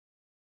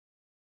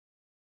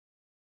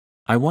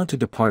I want to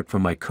depart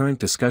from my current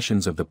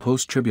discussions of the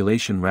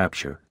post-tribulation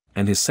rapture,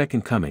 and his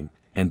second coming,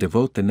 and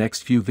devote the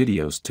next few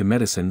videos to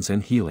medicines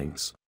and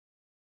healings.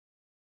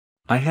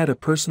 I had a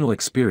personal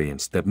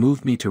experience that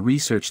moved me to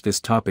research this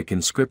topic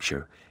in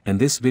Scripture,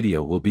 and this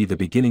video will be the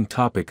beginning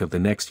topic of the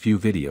next few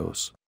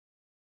videos.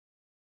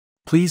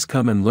 Please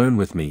come and learn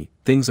with me,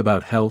 things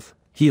about health,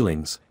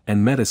 healings,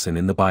 and medicine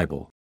in the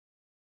Bible.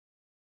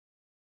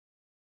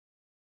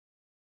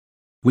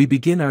 We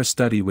begin our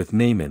study with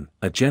Naaman,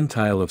 a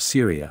Gentile of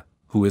Syria,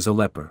 who is a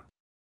leper.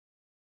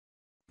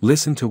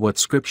 Listen to what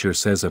Scripture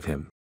says of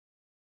him.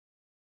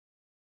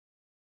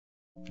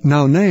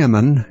 Now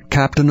Naaman,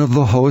 captain of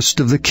the host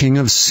of the king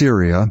of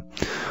Syria,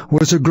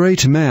 was a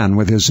great man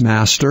with his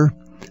master,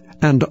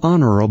 and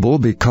honorable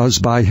because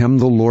by him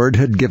the Lord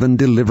had given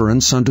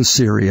deliverance unto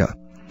Syria.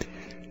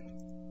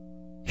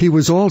 He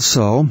was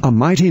also a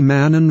mighty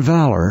man in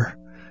valor,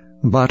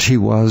 but he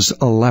was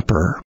a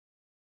leper.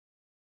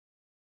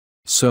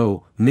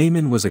 So,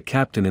 Naaman was a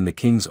captain in the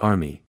king's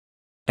army,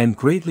 and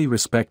greatly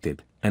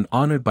respected and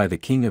honored by the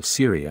king of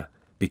Syria,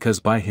 because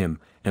by him,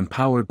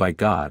 empowered by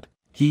God,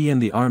 he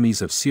and the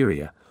armies of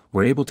Syria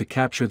were able to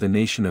capture the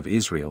nation of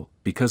Israel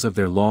because of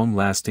their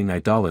long-lasting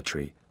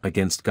idolatry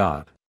against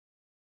God.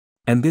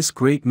 And this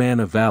great man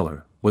of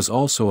valor was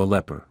also a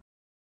leper.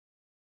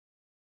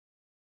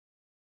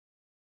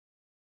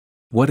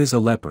 What is a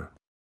leper?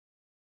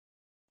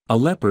 A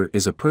leper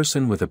is a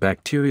person with a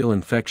bacterial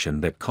infection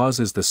that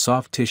causes the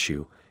soft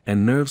tissue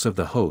and nerves of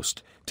the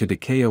host to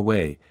decay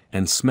away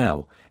and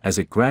smell as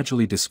it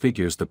gradually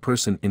disfigures the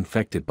person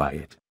infected by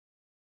it.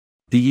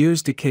 The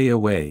ears decay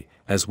away,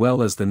 as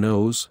well as the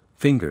nose,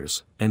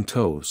 fingers, and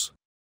toes.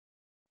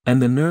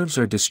 And the nerves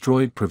are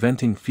destroyed,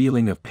 preventing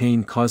feeling of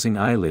pain, causing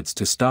eyelids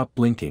to stop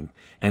blinking,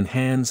 and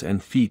hands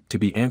and feet to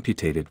be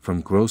amputated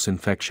from gross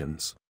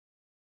infections.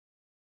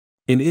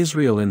 In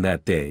Israel in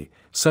that day,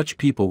 such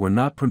people were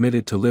not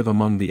permitted to live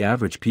among the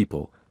average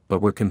people,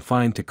 but were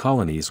confined to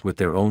colonies with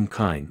their own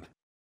kind.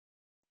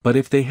 But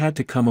if they had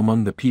to come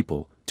among the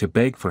people, to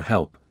beg for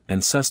help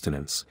and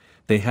sustenance,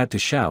 they had to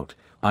shout,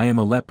 "I am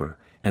a leper,"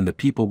 and the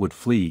people would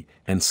flee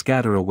and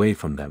scatter away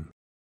from them.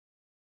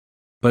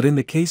 But in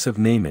the case of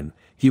Naaman,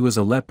 he was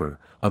a leper,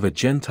 of a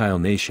Gentile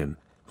nation,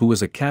 who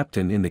was a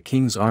captain in the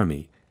king's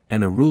army,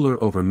 and a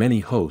ruler over many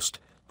hosts,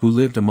 who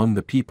lived among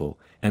the people,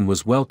 and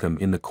was welcome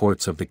in the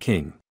courts of the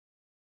king.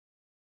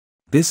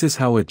 This is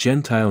how a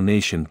Gentile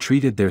nation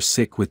treated their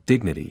sick with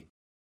dignity,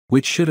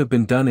 which should have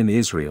been done in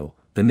Israel,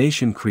 the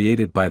nation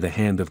created by the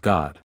hand of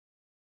God.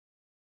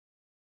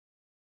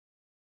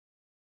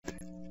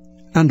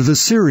 And the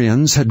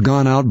Syrians had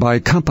gone out by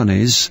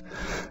companies,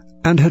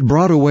 and had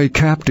brought away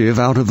captive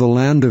out of the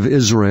land of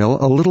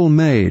Israel a little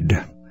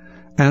maid,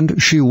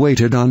 and she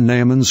waited on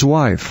Naaman's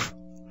wife.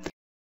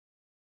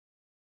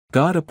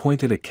 God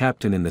appointed a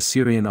captain in the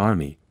Syrian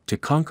army, to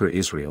conquer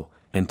Israel,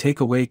 and take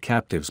away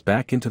captives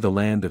back into the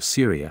land of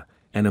Syria,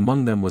 and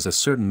among them was a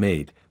certain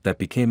maid, that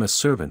became a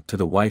servant to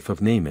the wife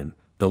of Naaman,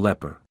 the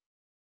leper.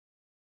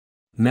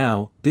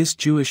 Now, this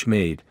Jewish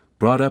maid,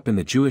 brought up in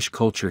the Jewish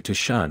culture to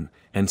shun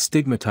and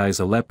stigmatize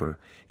a leper,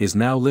 is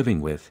now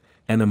living with,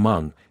 and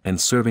among,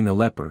 and serving a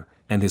leper,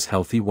 and his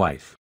healthy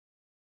wife.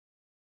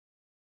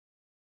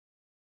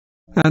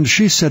 And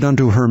she said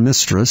unto her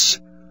mistress,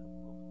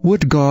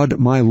 Would God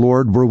my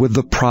Lord were with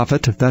the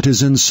prophet that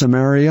is in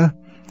Samaria,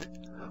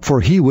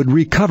 for he would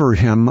recover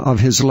him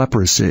of his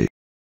leprosy.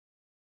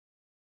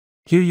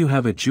 Here you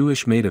have a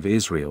Jewish maid of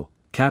Israel,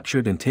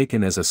 captured and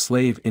taken as a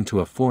slave into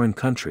a foreign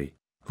country,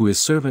 who is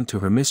servant to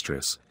her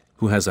mistress,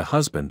 who has a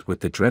husband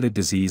with the dreaded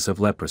disease of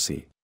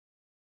leprosy.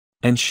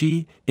 And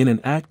she, in an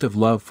act of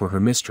love for her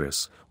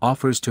mistress,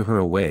 offers to her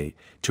a way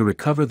to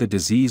recover the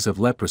disease of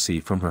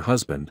leprosy from her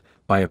husband,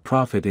 by a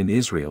prophet in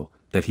Israel,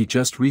 that he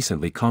just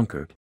recently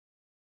conquered.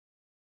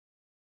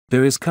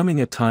 There is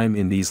coming a time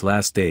in these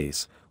last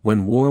days,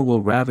 when war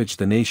will ravage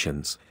the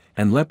nations,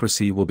 and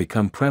leprosy will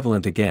become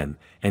prevalent again,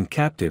 and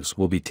captives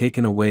will be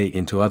taken away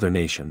into other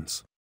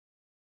nations.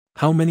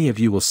 How many of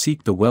you will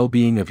seek the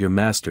well-being of your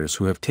masters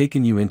who have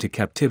taken you into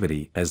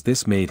captivity as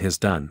this maid has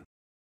done?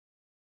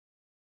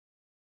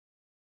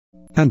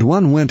 And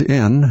one went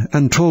in,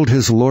 and told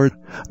his lord,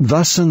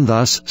 Thus and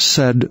thus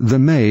said the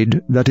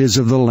maid that is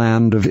of the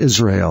land of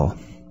Israel.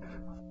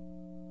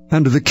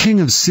 And the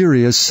king of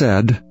Syria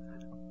said,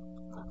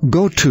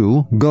 Go,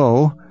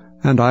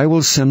 and I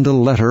will send a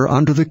letter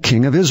unto the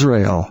king of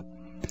Israel.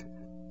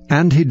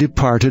 And he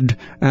departed,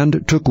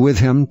 and took with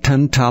him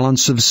 10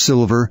 talents of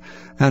silver,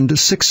 and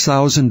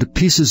 6,000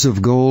 pieces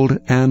of gold,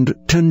 and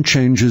 10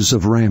 changes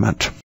of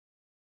raiment.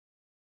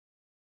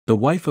 The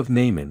wife of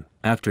Naaman,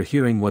 after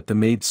hearing what the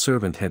maid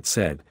servant had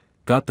said,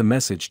 got the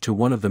message to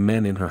one of the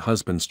men in her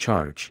husband's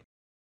charge.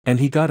 And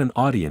he got an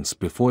audience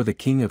before the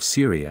king of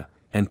Syria,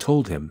 and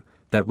told him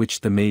that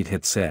which the maid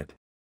had said.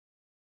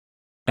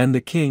 And the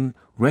king,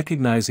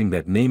 recognizing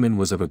that Naaman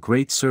was of a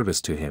great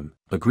service to him,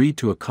 agreed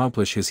to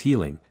accomplish his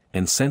healing,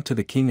 and sent to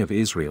the king of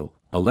Israel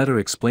a letter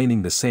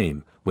explaining the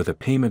same, with a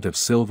payment of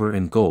silver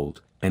and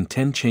gold, and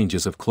 10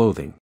 changes of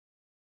clothing.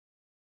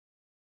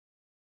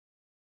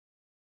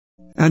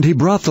 And he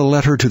brought the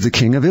letter to the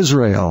king of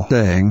Israel,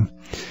 saying,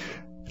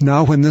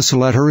 Now when this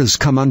letter is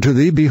come unto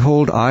thee,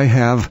 behold, I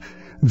have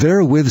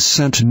therewith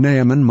sent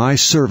Naaman my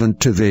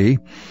servant to thee,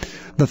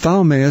 that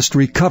thou mayest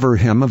recover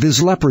him of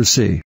his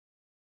leprosy.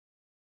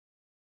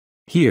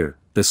 Here,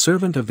 the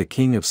servant of the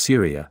king of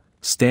Syria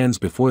stands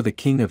before the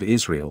king of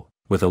Israel,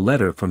 with a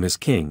letter from his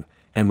king,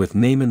 and with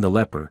Naaman the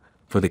leper,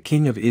 for the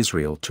king of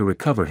Israel to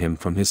recover him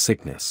from his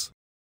sickness.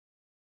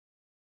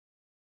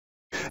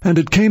 And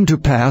it came to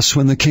pass,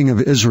 when the king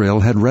of Israel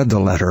had read the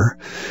letter,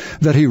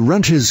 that he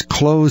rent his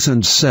clothes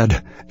and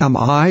said, Am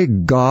I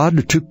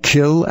God to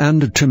kill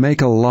and to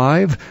make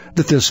alive,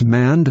 that this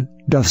man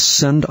doth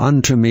send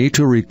unto me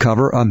to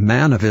recover a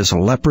man of his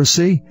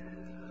leprosy?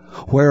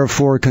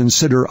 Wherefore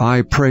consider,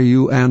 I pray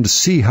you, and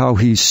see how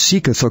he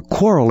seeketh a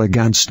quarrel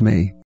against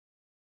me.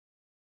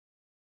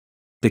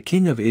 The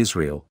king of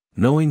Israel,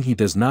 knowing he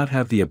does not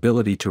have the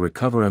ability to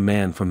recover a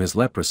man from his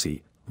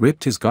leprosy,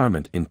 ripped his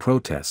garment in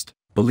protest,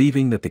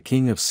 believing that the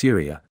king of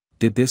Syria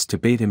did this to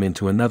bait him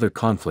into another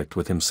conflict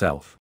with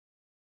himself.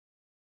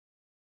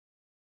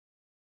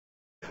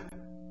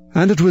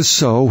 And it was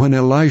so, when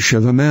Elisha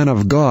the man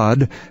of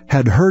God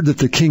had heard that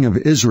the king of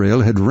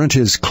Israel had rent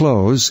his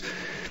clothes,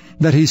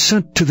 that he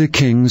sent to the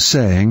king,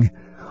 saying,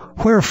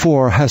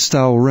 Wherefore hast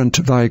thou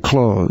rent thy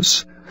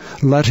clothes?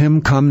 Let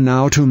him come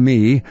now to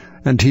me,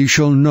 and he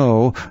shall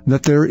know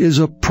that there is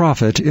a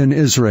prophet in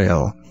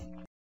Israel.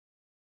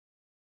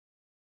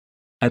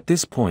 At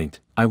this point,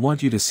 I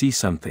want you to see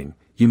something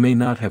you may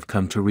not have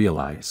come to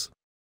realize.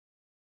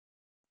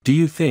 Do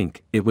you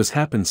think it was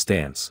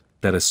happenstance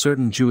that a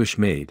certain Jewish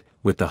maid,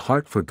 with the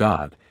heart for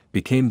God,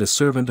 became the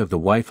servant of the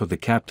wife of the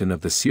captain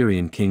of the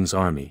Syrian king's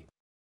army?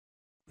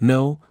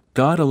 No,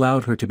 God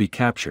allowed her to be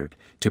captured,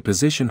 to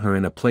position her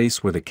in a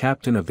place where the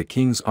captain of the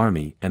king's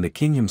army and the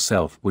king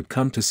himself would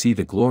come to see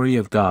the glory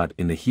of God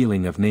in the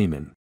healing of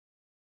Naaman.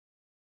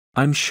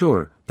 I'm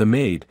sure the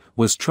maid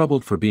was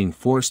troubled for being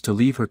forced to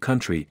leave her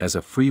country as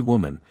a free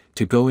woman,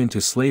 to go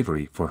into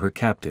slavery for her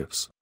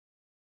captives.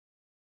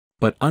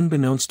 But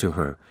unbeknownst to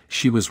her,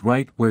 she was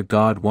right where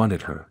God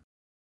wanted her.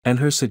 And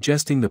her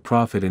suggesting the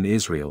prophet in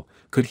Israel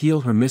could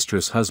heal her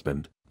mistress'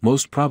 husband,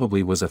 most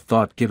probably was a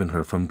thought given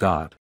her from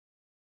God.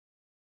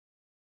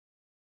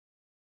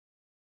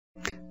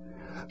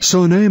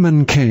 So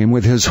Naaman came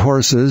with his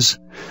horses,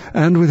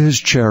 and with his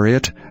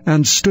chariot,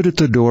 and stood at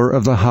the door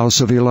of the house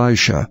of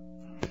Elisha.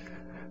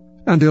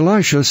 And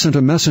Elisha sent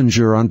a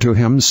messenger unto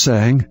him,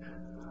 saying,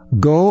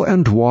 Go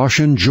and wash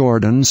in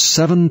Jordan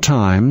 7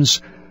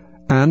 times,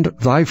 and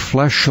thy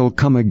flesh shall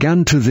come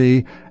again to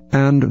thee,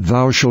 and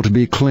thou shalt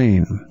be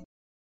clean.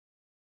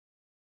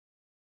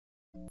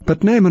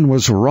 But Naaman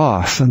was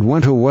wroth, and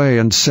went away,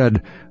 and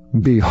said,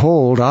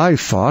 Behold, I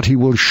thought he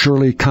will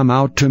surely come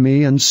out to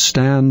me, and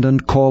stand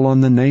and call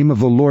on the name of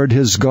the Lord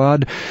his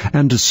God,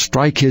 and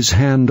strike his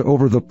hand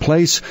over the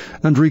place,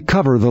 and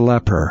recover the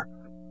leper.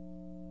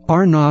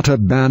 Are not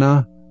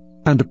Abana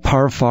and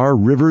Parphar,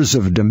 rivers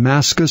of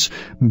Damascus,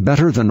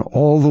 better than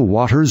all the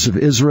waters of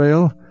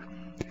Israel?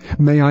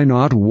 May I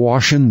not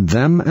wash in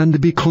them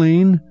and be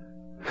clean?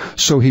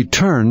 So he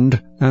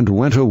turned and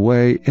went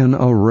away in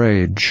a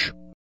rage.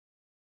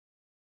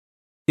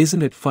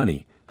 Isn't it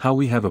funny how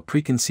we have a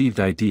preconceived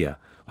idea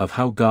of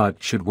how God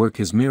should work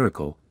his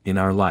miracle in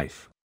our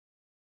life?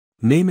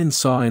 Naaman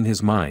saw in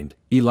his mind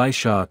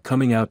Elisha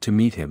coming out to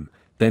meet him,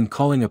 then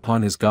calling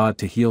upon his God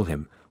to heal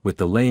him, with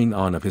the laying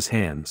on of his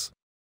hands.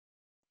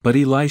 But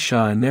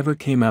Elisha never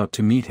came out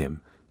to meet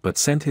him, but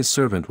sent his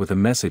servant with a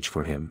message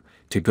for him,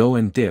 to go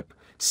and dip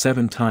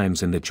 7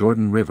 times in the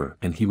Jordan River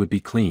and he would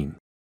be clean.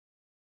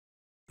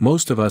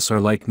 Most of us are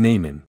like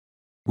Naaman.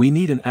 We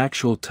need an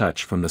actual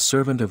touch from the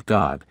servant of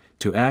God,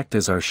 to act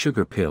as our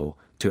sugar pill,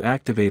 to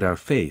activate our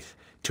faith,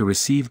 to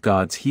receive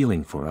God's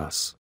healing for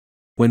us.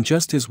 When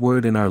just his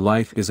word in our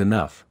life is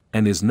enough,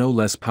 and is no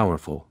less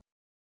powerful.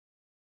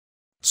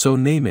 So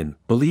Naaman,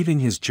 believing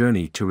his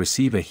journey to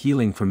receive a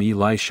healing from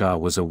Elisha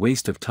was a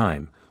waste of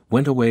time,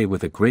 went away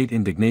with a great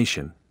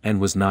indignation, and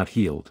was not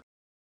healed.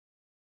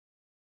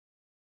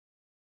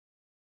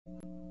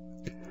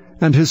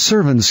 And his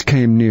servants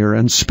came near,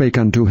 and spake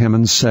unto him,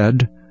 and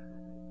said,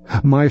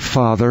 My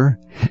father,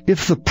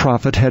 if the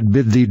prophet had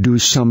bid thee do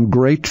some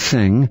great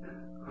thing,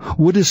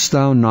 wouldest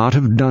thou not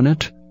have done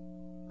it?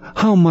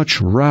 How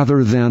much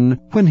rather then,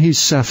 when he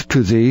saith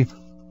to thee,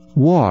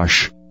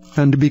 Wash,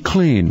 and be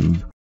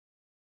clean?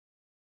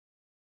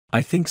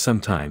 I think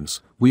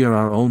sometimes we are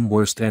our own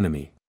worst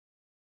enemy.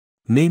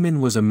 Naaman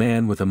was a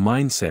man with a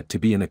mindset to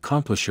be an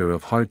accomplisher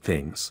of hard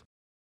things.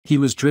 He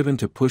was driven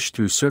to push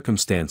through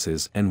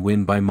circumstances and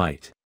win by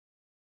might.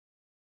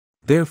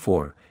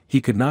 Therefore,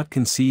 he could not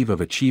conceive of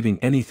achieving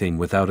anything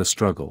without a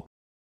struggle.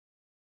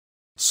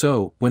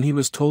 So, when he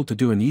was told to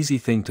do an easy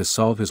thing to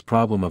solve his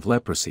problem of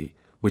leprosy,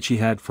 which he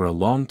had for a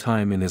long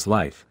time in his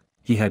life,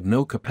 he had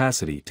no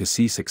capacity to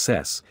see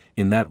success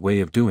in that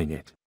way of doing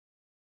it.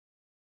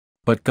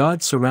 But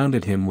God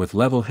surrounded him with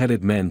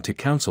level-headed men to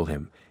counsel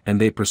him,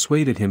 and they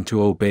persuaded him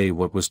to obey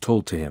what was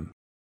told to him.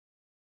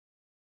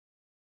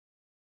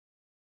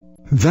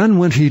 Then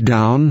went he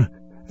down,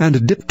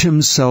 and dipped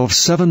himself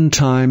 7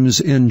 times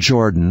in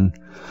Jordan,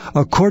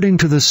 according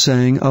to the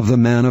saying of the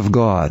man of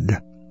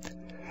God.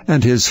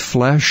 And his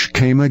flesh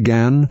came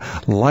again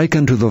like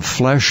unto the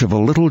flesh of a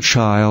little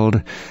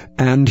child,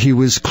 and he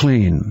was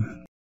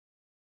clean.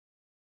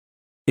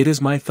 It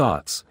is my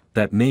thoughts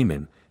that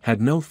Naaman had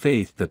no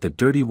faith that the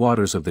dirty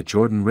waters of the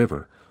Jordan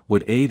River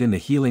would aid in the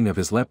healing of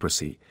his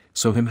leprosy,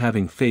 so him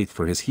having faith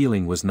for his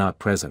healing was not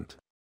present.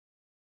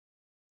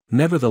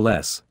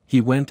 Nevertheless, he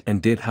went and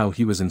did how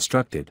he was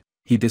instructed.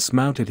 He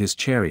dismounted his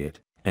chariot,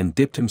 and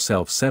dipped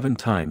himself 7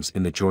 times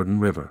in the Jordan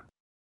River.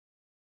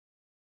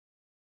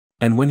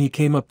 And when he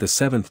came up the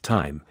 7th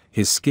time,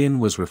 his skin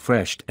was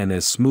refreshed and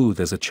as smooth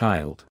as a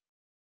child.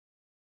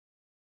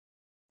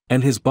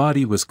 And his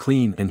body was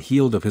clean and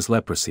healed of his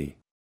leprosy.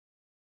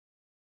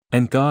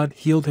 And God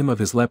healed him of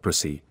his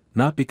leprosy,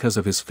 not because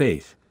of his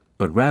faith,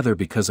 but rather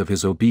because of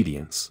his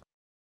obedience.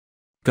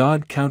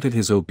 God counted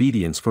his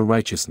obedience for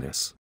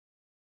righteousness.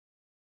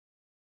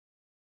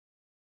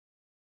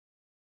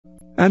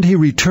 And he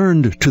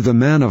returned to the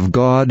man of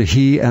God,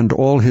 he and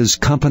all his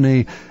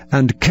company,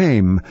 and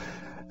came,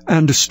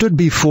 and stood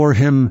before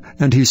him,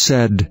 and he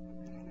said,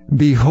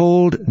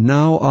 Behold,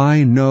 now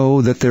I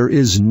know that there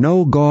is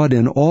no God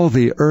in all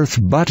the earth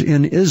but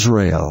in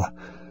Israel.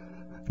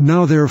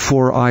 Now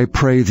therefore I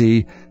pray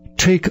thee,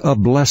 take a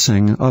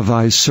blessing of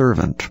thy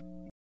servant.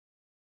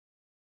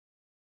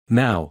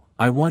 Now,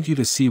 I want you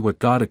to see what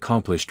God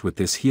accomplished with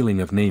this healing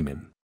of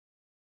Naaman.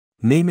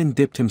 Naaman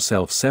dipped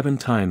himself 7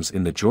 times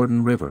in the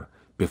Jordan River,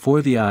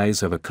 before the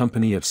eyes of a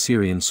company of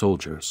Syrian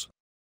soldiers.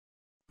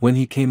 When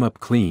he came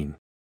up clean,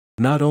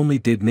 not only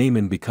did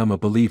Naaman become a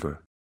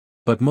believer,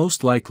 but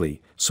most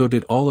likely, so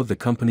did all of the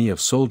company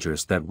of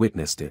soldiers that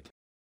witnessed it.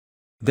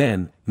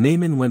 Then,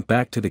 Naaman went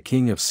back to the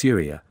king of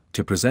Syria,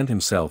 to present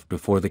himself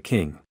before the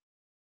king.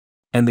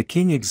 And the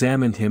king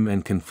examined him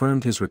and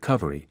confirmed his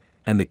recovery,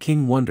 and the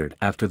king wondered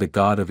after the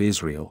God of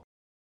Israel.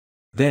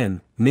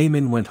 Then,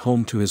 Naaman went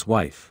home to his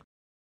wife,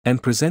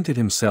 and presented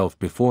himself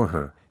before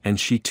her, and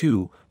she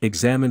too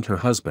examined her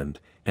husband,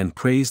 and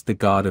praised the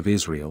God of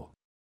Israel.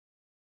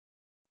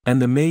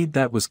 And the maid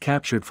that was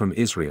captured from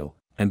Israel,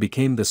 and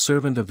became the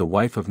servant of the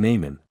wife of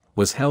Naaman,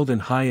 was held in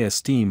high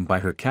esteem by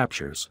her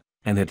captors,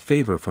 and had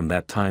favor from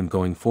that time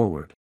going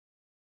forward.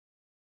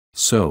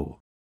 So,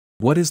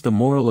 what is the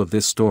moral of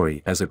this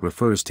story as it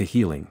refers to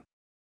healing?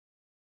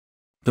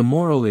 The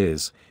moral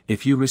is,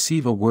 if you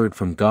receive a word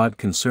from God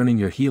concerning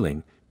your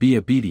healing, be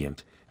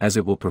obedient, as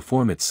it will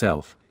perform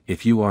itself,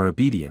 if you are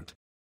obedient,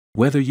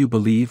 whether you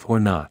believe or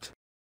not.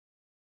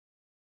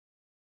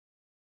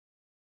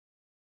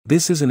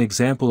 This is an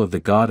example of the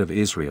God of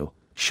Israel,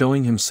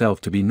 showing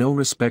himself to be no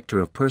respecter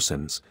of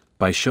persons,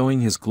 by showing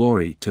his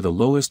glory to the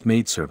lowest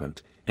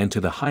maidservant, and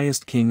to the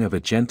highest king of a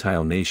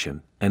Gentile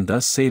nation, and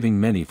thus saving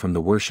many from the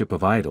worship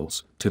of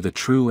idols, to the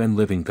true and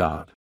living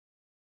God.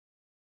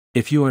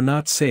 If you are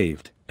not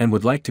saved, and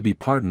would like to be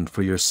pardoned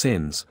for your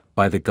sins,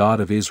 by the God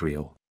of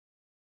Israel,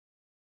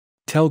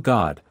 tell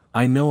God,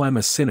 I know I'm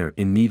a sinner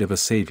in need of a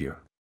Savior.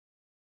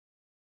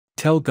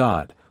 Tell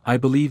God, I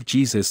believe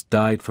Jesus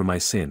died for my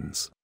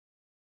sins.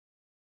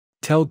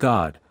 Tell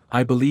God,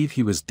 I believe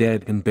he was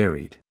dead and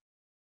buried.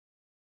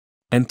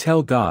 And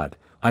tell God,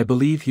 I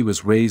believe he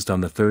was raised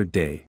on the 3rd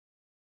day.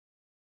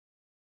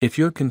 If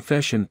your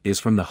confession is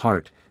from the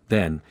heart,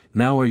 then,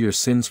 now are your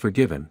sins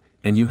forgiven,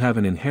 and you have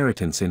an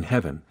inheritance in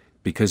heaven,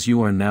 because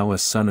you are now a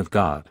son of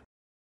God.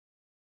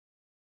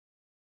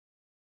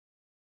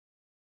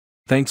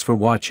 Thanks for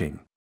watching.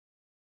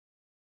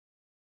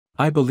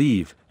 I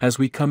believe, as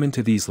we come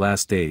into these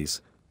last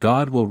days,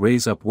 God will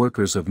raise up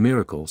workers of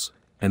miracles,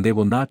 and they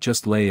will not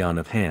just lay on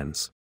of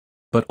hands,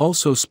 but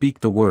also speak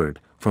the word,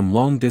 from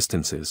long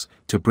distances,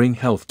 to bring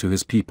health to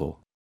his people.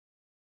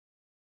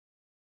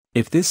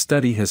 If this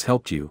study has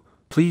helped you,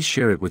 please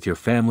share it with your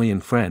family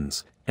and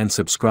friends, and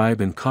subscribe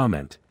and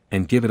comment,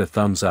 and give it a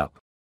thumbs up.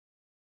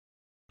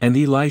 And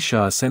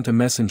Elisha sent a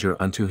messenger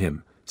unto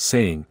him,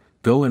 saying,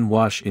 Go and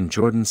wash in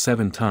Jordan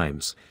 7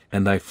 times,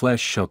 and thy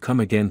flesh shall come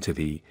again to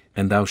thee,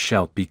 and thou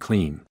shalt be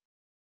clean.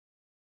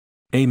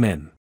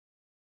 Amen.